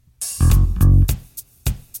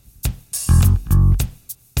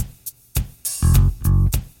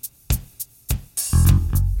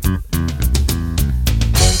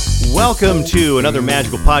Welcome to another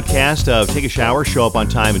magical podcast of Take a Shower, Show Up on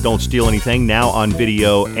Time, and Don't Steal Anything, now on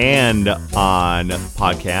video and on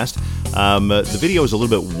podcast. The video is a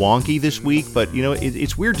little bit wonky this week, but you know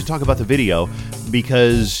it's weird to talk about the video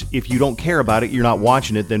because if you don't care about it, you're not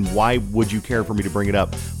watching it, then why would you care for me to bring it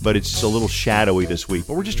up? But it's a little shadowy this week.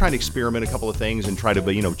 But we're just trying to experiment a couple of things and try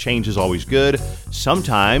to, change is always good.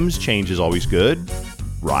 Sometimes change is always good,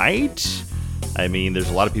 right? I mean, there's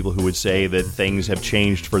a lot of people who would say that things have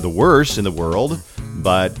changed for the worse in the world,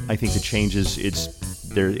 but I think the change it's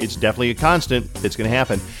definitely a constant. It's going to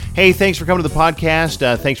happen. Hey, thanks for coming to the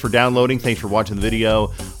podcast. Thanks for downloading. Thanks for watching the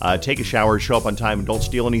video. Take a shower, show up on time, and don't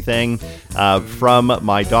steal anything from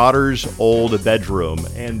my daughter's old bedroom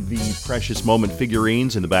and the Precious Moment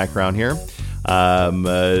figurines in the background here.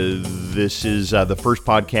 This is the first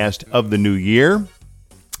podcast of the new year.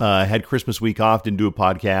 Had Christmas week off, didn't do a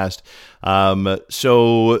podcast.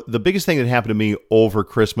 So the biggest thing that happened to me over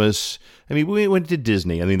Christmas, we went to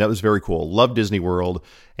Disney. That was very cool. Love Disney World,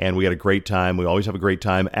 and we had a great time. We always have a great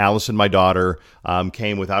time. Allison, my daughter,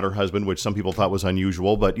 came without her husband, which some people thought was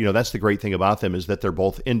unusual. But, that's the great thing about them is that they're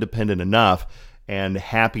both independent enough and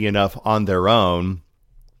happy enough on their own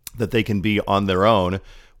that they can be on their own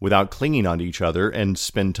without clinging onto each other and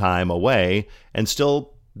spend time away and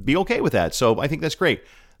still be okay with that. So I think that's great.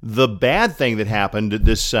 The bad thing that happened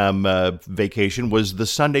this vacation was the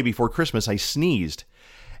Sunday before Christmas, I sneezed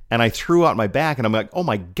and I threw out my back and I'm like, oh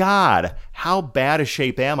my God, how bad a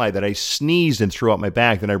shape am I that I sneezed and threw out my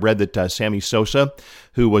back? Then I read that Sammy Sosa,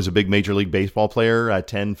 who was a big Major League Baseball player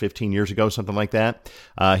 10, 15 years ago, something like that,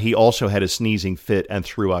 he also had a sneezing fit and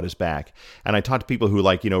threw out his back. And I talked to people who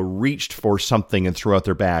reached for something and threw out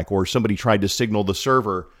their back, or somebody tried to signal the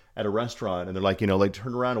server at a restaurant, and they're like,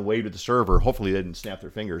 turned around and waved at the server. Hopefully they didn't snap their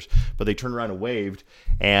fingers, but they turned around and waved,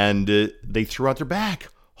 and they threw out their back.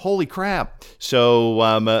 Holy crap. So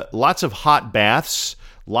lots of hot baths,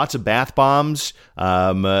 lots of bath bombs,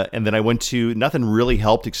 and then I went to, nothing really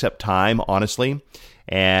helped except time, honestly,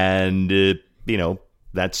 and,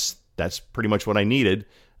 that's pretty much what I needed.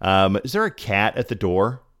 Is there a cat at the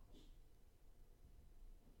door?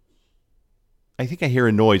 I think I hear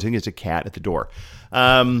a noise. I think it's a cat at the door.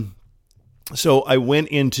 So I went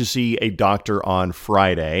in to see a doctor on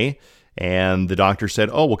Friday, and the doctor said,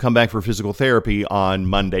 we'll come back for physical therapy on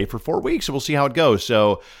Monday for 4 weeks, and we'll see how it goes.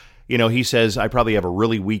 So, he says, I probably have a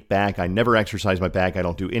really weak back. I never exercise my back. I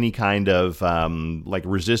don't do any kind of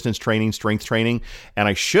resistance training, strength training, and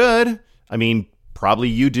I should. Probably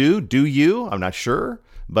you do. Do you? I'm not sure.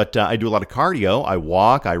 But I do a lot of cardio. I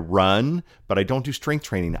walk, I run, but I don't do strength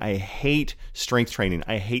training. I hate strength training.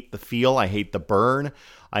 I hate the feel. I hate the burn.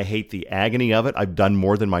 I hate the agony of it. I've done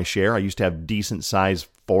more than my share. I used to have decent size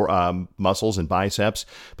muscles and biceps,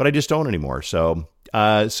 but I just don't anymore. So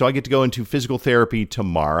I get to go into physical therapy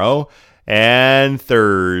tomorrow and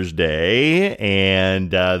Thursday,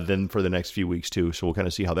 and then for the next few weeks too. So we'll kind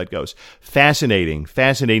of see how that goes. Fascinating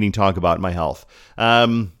talk about my health.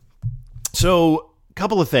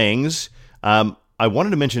 Couple of things. I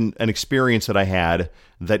wanted to mention an experience that I had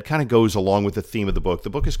that kind of goes along with the theme of the book. The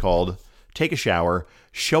book is called Take a Shower,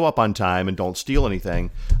 Show Up on Time, and Don't Steal Anything.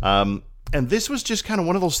 And this was just kind of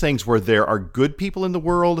one of those things where there are good people in the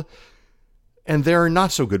world and there are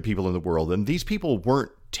not so good people in the world. And these people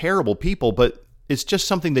weren't terrible people, but it's just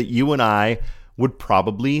something that you and I would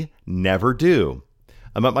probably never do.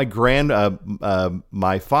 I'm at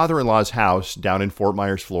my father-in-law's house down in Fort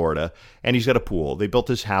Myers, Florida, and he's got a pool. They built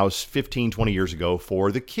this house 15, 20 years ago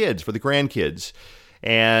for the kids, for the grandkids.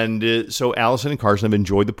 And so Allison and Carson have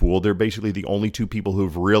enjoyed the pool. They're basically the only two people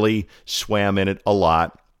who've really swam in it a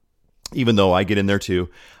lot, even though I get in there too.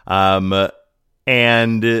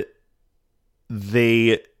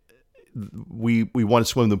 We want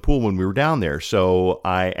to swim in the pool when we were down there. So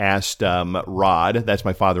I asked Rod, that's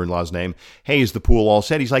my father-in-law's name, hey, is the pool all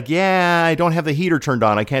set? He's like, yeah, I don't have the heater turned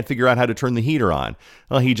on. I can't figure out how to turn the heater on.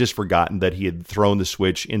 Well, he just forgotten that he had thrown the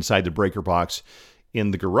switch inside the breaker box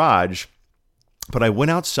in the garage. But I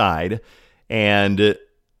went outside and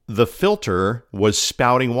the filter was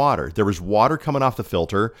spouting water. There was water coming off the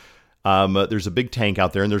filter. There's a big tank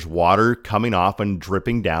out there and there's water coming off and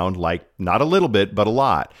dripping down, like not a little bit, but a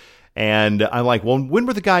lot. And I'm like, well, when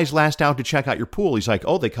were the guys last out to check out your pool? He's like,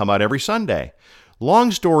 they come out every Sunday.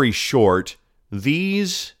 Long story short,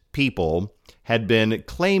 these people had been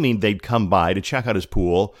claiming they'd come by to check out his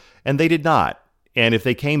pool, and they did not. And if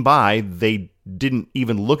they came by, they didn't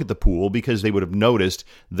even look at the pool because they would have noticed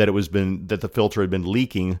that that the filter had been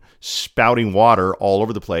leaking, spouting water all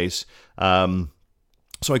over the place. So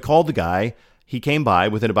I called the guy. he came by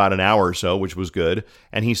within about an hour or so, which was good.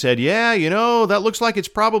 And he said, yeah, that looks like it's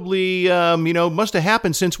probably, must have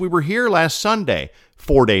happened since we were here last Sunday,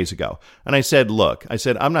 4 days ago. And I said, look,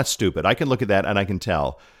 I'm not stupid. I can look at that and I can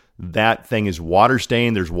tell that thing is water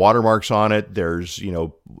stained. There's watermarks on it. There's,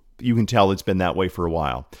 you can tell it's been that way for a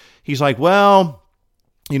while. He's like, well,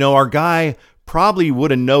 our guy probably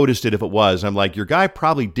would have noticed it if it was. I'm like, your guy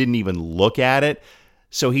probably didn't even look at it.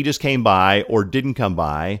 So he just came by or didn't come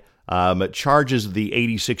by. Charges the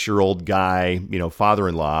 86-year-old guy,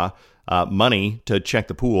 father-in-law, money to check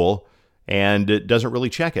the pool, and doesn't really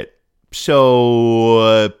check it.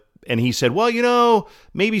 So, and he said, well,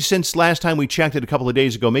 maybe since last time we checked it a couple of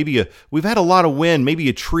days ago, we've had a lot of wind, maybe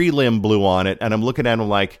a tree limb blew on it. And I'm looking at him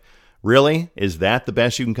like, really? Is that the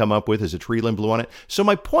best you can come up with, is a tree limb blew on it? So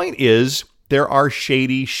my point is, there are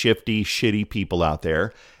shady, shifty, shitty people out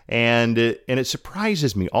there, and it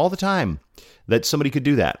surprises me all the time that somebody could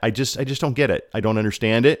do that. I just don't get it. I don't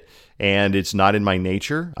understand it, and it's not in my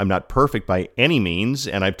nature. I'm not perfect by any means,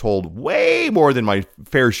 and I've told way more than my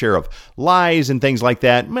fair share of lies and things like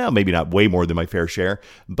that. Well, maybe not way more than my fair share,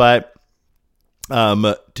 but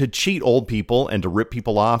to cheat old people and to rip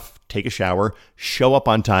people off, take a shower, show up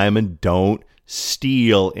on time, and don't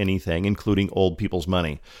steal anything, including old people's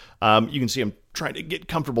money. You can see I'm trying to get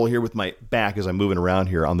comfortable here with my back as I'm moving around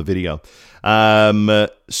here on the video.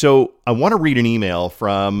 So I want to read an email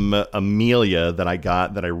from Amelia that I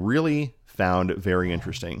got that I really found very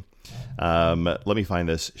interesting. Let me find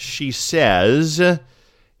this. She says,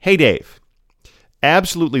 "Hey, Dave.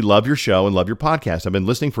 Absolutely love your show and love your podcast. I've been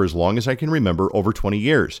listening for as long as I can remember, over 20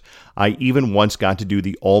 years. I even once got to do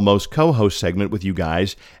the almost co-host segment with you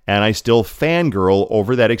guys, and I still fangirl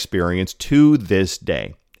over that experience to this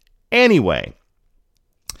day. Anyway,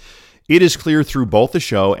 it is clear through both the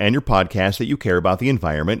show and your podcast that you care about the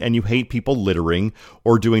environment and you hate people littering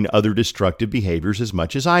or doing other destructive behaviors as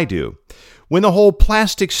much as I do. When the whole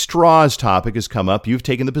plastic straws topic has come up, you've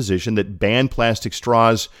taken the position that banned plastic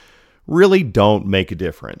straws really don't make a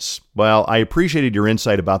difference. Well, I appreciated your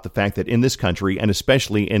insight about the fact that in this country, and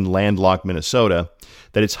especially in landlocked Minnesota,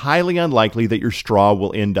 that it's highly unlikely that your straw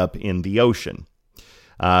will end up in the ocean.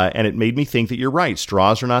 And it made me think that you're right.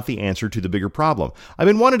 Straws are not the answer to the bigger problem. I've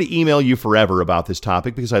been wanting to email you forever about this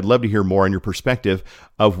topic because I'd love to hear more on your perspective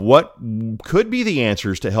of what could be the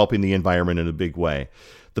answers to helping the environment in a big way.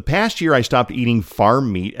 The past year, I stopped eating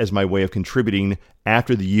farm meat as my way of contributing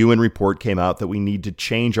after the UN report came out that we need to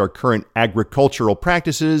change our current agricultural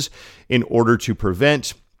practices in order to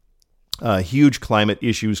prevent huge climate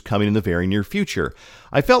issues coming in the very near future.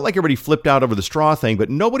 I felt like everybody flipped out over the straw thing,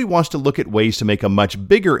 but nobody wants to look at ways to make a much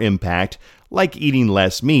bigger impact, like eating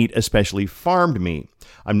less meat, especially farmed meat.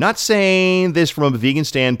 I'm not saying this from a vegan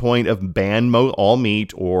standpoint of ban all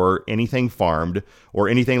meat or anything farmed or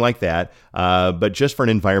anything like that, but just for an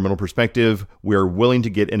environmental perspective, we're willing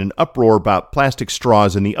to get in an uproar about plastic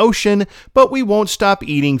straws in the ocean, but we won't stop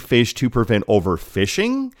eating fish to prevent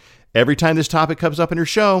overfishing. Every time this topic comes up in your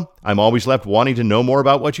show, I'm always left wanting to know more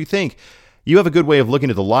about what you think. You have a good way of looking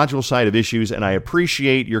at the logical side of issues, and I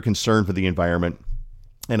appreciate your concern for the environment."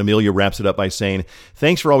 And Amelia wraps it up by saying,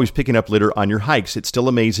 "Thanks for always picking up litter on your hikes. It still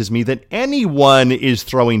amazes me that anyone is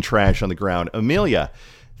throwing trash on the ground." Amelia,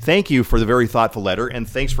 thank you for the very thoughtful letter, and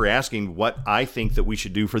thanks for asking what I think that we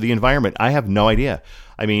should do for the environment. I have no idea.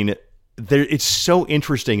 I mean, it's so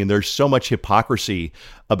interesting, and there's so much hypocrisy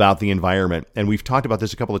about the environment. And we've talked about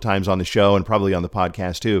this a couple of times on the show and probably on the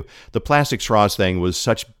podcast too. The plastic straws thing was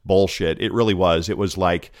such bullshit. It really was. It was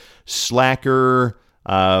like slacker,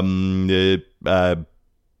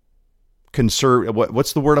 conserve.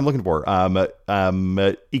 What's the word I'm looking for?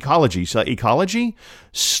 Ecology. So ecology,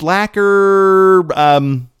 slacker,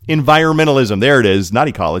 environmentalism. There it is. Not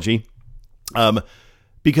ecology.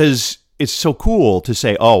 Because it's so cool to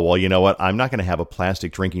say, oh, well, you know what? I'm not going to have a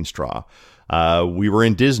plastic drinking straw. We were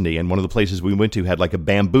in Disney, and one of the places we went to had like a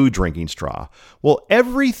bamboo drinking straw. Well,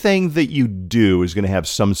 everything that you do is going to have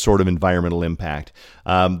some sort of environmental impact.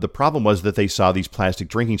 The problem was that they saw these plastic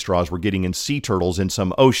drinking straws were getting in sea turtles in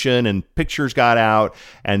some ocean, and pictures got out.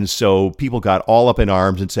 And so people got all up in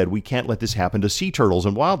arms and said, we can't let this happen to sea turtles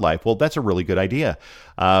and wildlife. Well, that's a really good idea.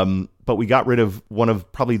 But we got rid of one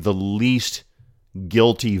of probably the least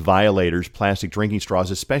guilty violators, plastic drinking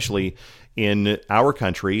straws, especially in our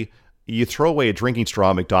country. You throw away a drinking straw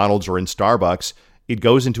at McDonald's or in Starbucks, it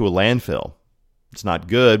goes into a landfill. It's not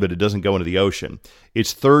good, but it doesn't go into the ocean.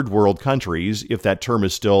 It's third world countries, if that term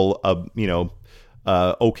is still,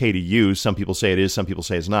 okay to use. Some people say it is, some people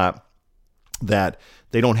say it's not. that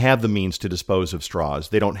they don't have the means to dispose of straws.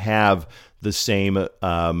 They don't have the same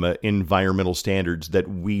environmental standards that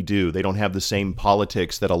we do. They don't have the same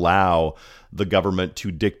politics that allow the government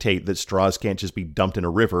to dictate that straws can't just be dumped in a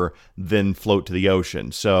river, then float to the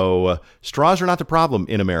ocean. So straws are not the problem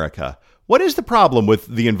in America. What is the problem with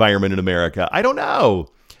the environment in America? I don't know.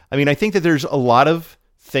 I mean, I think that there's a lot of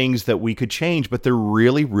things that we could change, but they're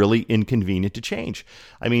really, really inconvenient to change.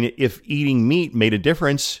 I mean, if eating meat made a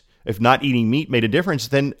difference, if not eating meat made a difference,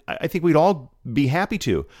 then I think we'd all be happy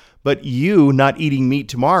to. But you not eating meat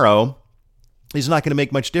tomorrow is not going to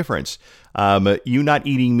make much difference. You not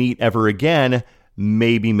eating meat ever again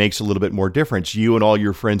maybe makes a little bit more difference. You and all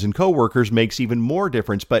your friends and coworkers makes even more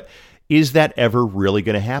difference. But is that ever really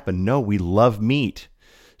going to happen? No, we love meat.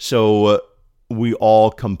 So we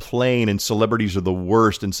all complain, and celebrities are the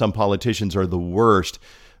worst, and some politicians are the worst,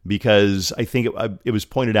 because I think it was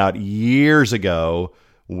pointed out years ago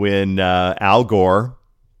when Al Gore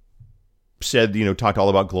said, talked all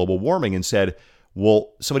about global warming and said,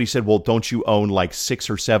 somebody said, don't you own like 6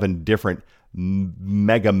 or 7 different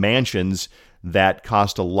mega mansions that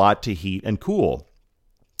cost a lot to heat and cool?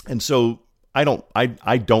 And so I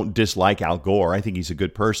don't dislike Al Gore. I think he's a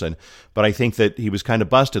good person, but I think that he was kind of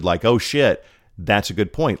busted, like, oh shit, that's a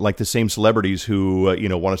good point. Like the same celebrities who,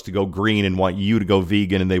 want us to go green and want you to go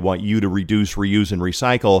vegan, and they want you to reduce, reuse, and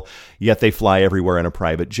recycle, yet they fly everywhere in a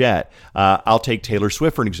private jet. I'll take Taylor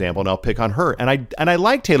Swift for an example, and I'll pick on her. And I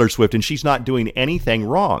like Taylor Swift, and she's not doing anything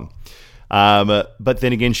wrong. But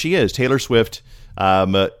then again, she is. Taylor Swift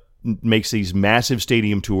makes these massive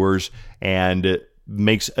stadium tours and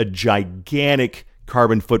makes a gigantic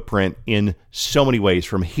carbon footprint in so many ways,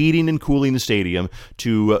 from heating and cooling the stadium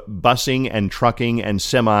to busing and trucking and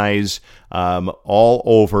semis all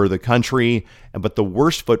over the country. But the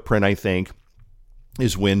worst footprint, I think,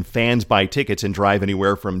 is when fans buy tickets and drive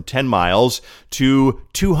anywhere from 10 miles to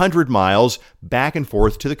 200 miles back and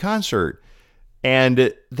forth to the concert.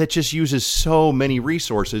 And that just uses so many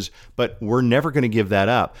resources, but we're never going to give that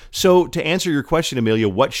up. So to answer your question, Amelia,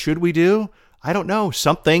 what should we do? I don't know,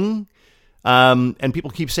 something. And people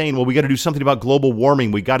keep saying, well, we got to do something about global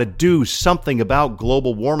warming. We got to do something about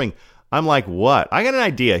global warming. I'm like, what? I got an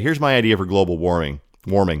idea. Here's my idea for global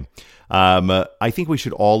warming. I think we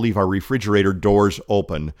should all leave our refrigerator doors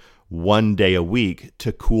open one day a week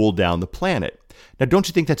to cool down the planet. Now, don't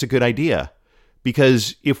you think that's a good idea?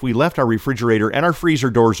 Because if we left our refrigerator and our freezer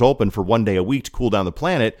doors open for one day a week to cool down the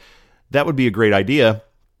planet, that would be a great idea,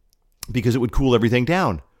 because it would cool everything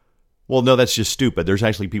down. Well, no, that's just stupid. There's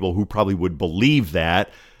actually people who probably would believe that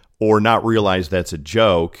or not realize that's a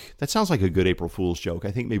joke. That sounds like a good April Fool's joke.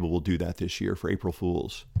 I think maybe we'll do that this year for April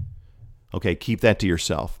Fools. Okay, keep that to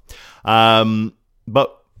yourself.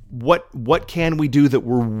 But what can we do that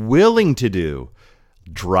we're willing to do?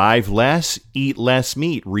 Drive less, eat less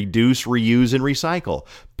meat, reduce, reuse, and recycle.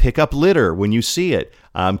 Pick up litter when you see it.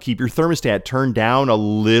 Keep your thermostat turned down a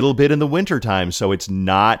little bit in the wintertime so it's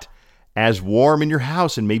not as warm in your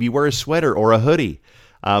house, and maybe wear a sweater or a hoodie.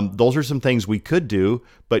 Those are some things we could do,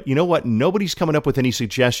 but you know what? Nobody's coming up with any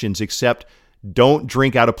suggestions except don't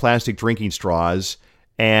drink out of plastic drinking straws,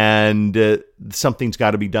 and something's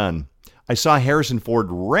got to be done. I saw Harrison Ford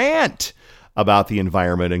rant about the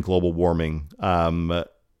environment and global warming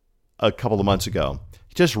a couple of months ago.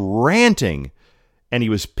 Just ranting, and he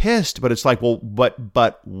was pissed, but it's like, well,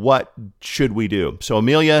 but what should we do? So,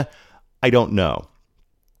 Amelia, I don't know.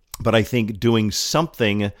 But I think doing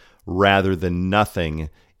something rather than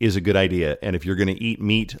nothing is a good idea. And if you're going to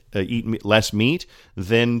eat less meat,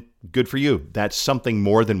 then good for you. That's something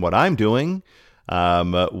more than what I'm doing.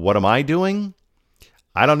 What am I doing?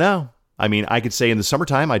 I don't know. I mean, I could say in the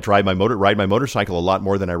summertime, I ride my motorcycle a lot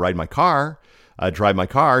more than I ride my car.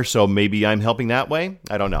 So maybe I'm helping that way.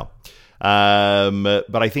 I don't know.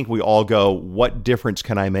 But I think we all go, what difference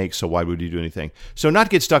can I make? So why would you do anything? So not to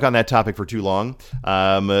get stuck on that topic for too long.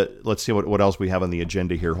 Let's see what else we have on the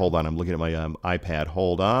agenda here. Hold on. I'm looking at my iPad.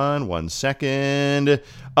 Hold on 1 second.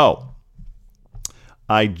 Oh,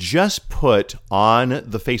 I just put on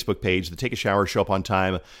the Facebook page, the Take a Shower, Show Up on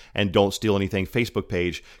Time, and Don't Steal Anything Facebook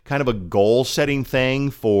page, kind of a goal-setting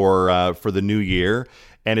thing for the new year,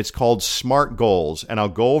 and it's called SMART Goals, and I'll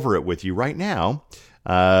go over it with you right now,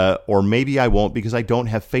 or maybe I won't because I don't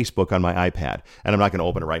have Facebook on my iPad, and I'm not going to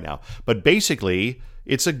open it right now. But basically,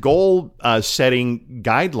 it's a goal-setting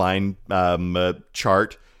guideline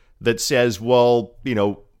chart that says, well,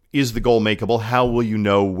 is the goal makeable? How will you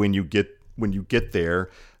know when you get there?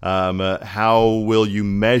 How will you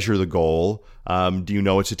measure the goal? Do you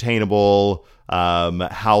know it's attainable?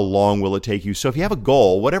 How long will it take you? So if you have a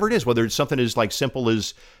goal, whatever it is, whether it's something as like simple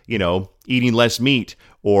as, eating less meat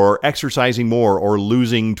or exercising more or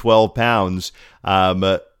losing 12 pounds,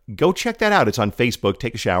 go check that out. It's on Facebook.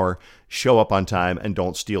 Take a shower, show up on time, and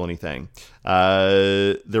don't steal anything.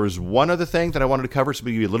 There was one other thing that I wanted to cover, so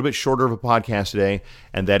we'll give you a little bit shorter of a podcast today,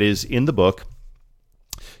 and that is in the book.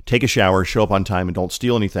 Take a shower, show up on time, and don't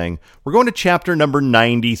steal anything. We're going to chapter number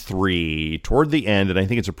 93 toward the end, and I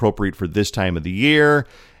think it's appropriate for this time of the year.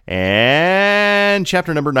 And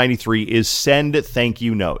chapter number 93 is send thank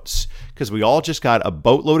you notes, because we all just got a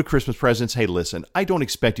boatload of Christmas presents. Hey, listen, I don't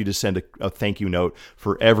expect you to send a thank you note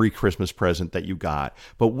for every Christmas present that you got,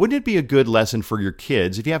 but wouldn't it be a good lesson for your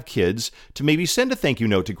kids, if you have kids, to maybe send a thank you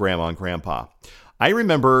note to Grandma and Grandpa? I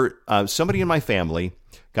remember somebody in my family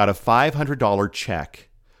got a $500 check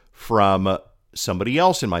from somebody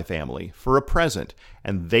else in my family for a present,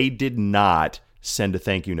 and they did not send a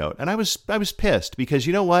thank you note. And I was pissed, because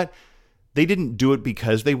you know what? They didn't do it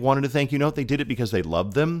because they wanted a thank you note. They did it because they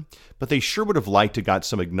loved them, but they sure would have liked to got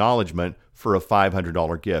some acknowledgement for a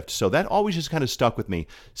 $500 gift. So that always just kind of stuck with me.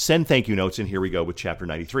 Send thank you notes, and here we go with chapter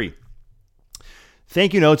 93.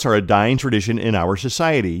 Thank you notes are a dying tradition in our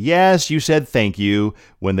society. Yes, you said thank you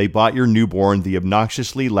when they bought your newborn the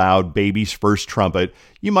obnoxiously loud baby's first trumpet.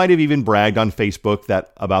 You might have even bragged on Facebook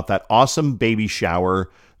about that awesome baby shower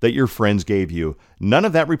that your friends gave you. None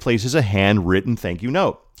of that replaces a handwritten thank you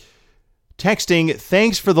note. Texting,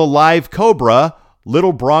 thanks for the live Cobra,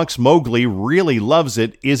 little Bronx Mowgli really loves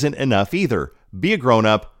it, isn't enough either. Be a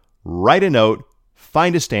grown-up, write a note,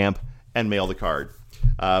 find a stamp, and mail the card.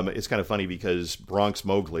 It's kind of funny because Bronx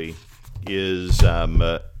Mowgli is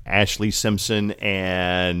Ashley Simpson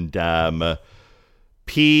and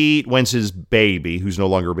Pete Wentz's baby, who's no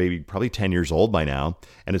longer a baby, probably 10 years old by now.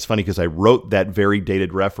 And it's funny because I wrote that very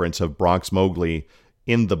dated reference of Bronx Mowgli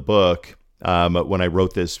in the book when I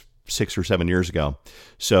wrote this 6 or 7 years ago.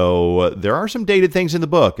 So there are some dated things in the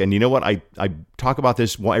book. And you know what? I talk about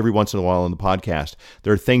this every once in a while on the podcast.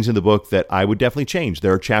 There are things in the book that I would definitely change.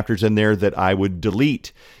 There are chapters in there that I would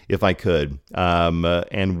delete if I could.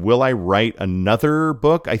 And will I write another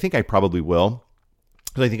book? I think I probably will,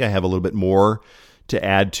 because I think I have a little bit more to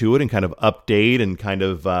add to it and kind of update and kind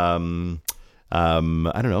of,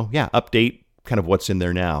 update kind of what's in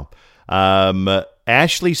there now.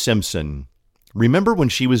 Ashley Simpson. Remember when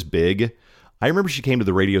she was big? I remember she came to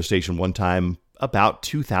the radio station one time about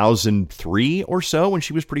 2003 or so when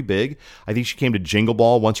she was pretty big. I think she came to Jingle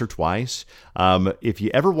Ball once or twice. If you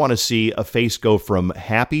ever want to see a face go from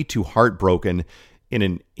happy to heartbroken in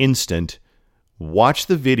an instant, watch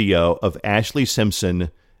the video of Ashley Simpson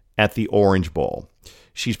at the Orange Bowl.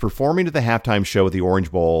 She's performing at the halftime show at the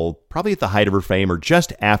Orange Bowl, probably at the height of her fame or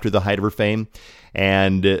just after the height of her fame.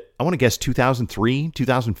 And I want to guess 2003,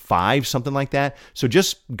 2005, something like that. So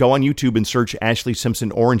just go on YouTube and search Ashley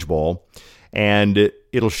Simpson Orange Bowl, and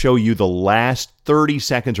it'll show you the last 30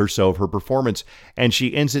 seconds or so of her performance. And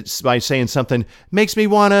she ends it by saying something, makes me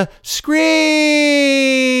want to scream.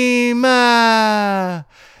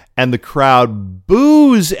 And the crowd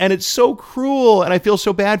boos, and it's so cruel. And I feel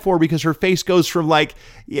so bad for her because her face goes from like,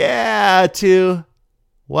 yeah, to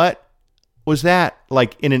what was that?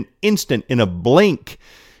 Like in an instant, in a blink,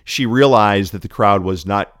 she realized that the crowd was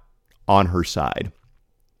not on her side.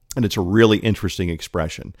 And it's a really interesting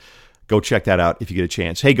expression. Go check that out if you get a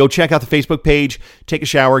chance. Hey, go check out the Facebook page. Take a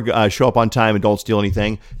shower, show up on time, and don't steal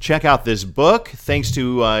anything. Check out this book. Thanks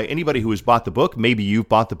to anybody who has bought the book. Maybe you've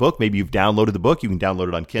bought the book. Maybe you've downloaded the book. You can download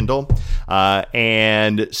it on Kindle.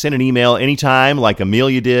 And send an email anytime, like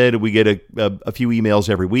Amelia did. We get a few emails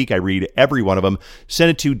every week. I read every one of them. Send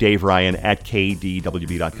it to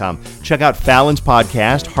daveryan@kdwb.com. Check out Fallon's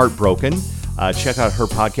podcast, Heartbroken. Check out her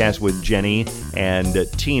podcast with Jenny and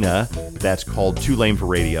Tina. That's called Too Lame for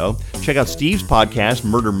Radio. Check out Steve's podcast,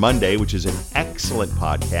 Murder Monday, which is an excellent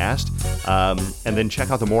podcast. And then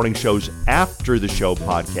check out the morning shows after the show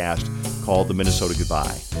podcast called The Minnesota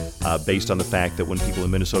Goodbye, based on the fact that when people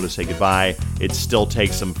in Minnesota say goodbye, it still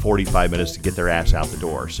takes them 45 minutes to get their ass out the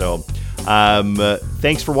door. So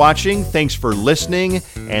thanks for watching. Thanks for listening.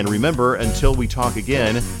 And remember, until we talk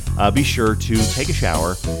again, be sure to take a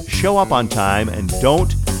shower, show up on time, and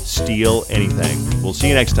don't steal anything. We'll see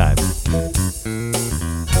you next time.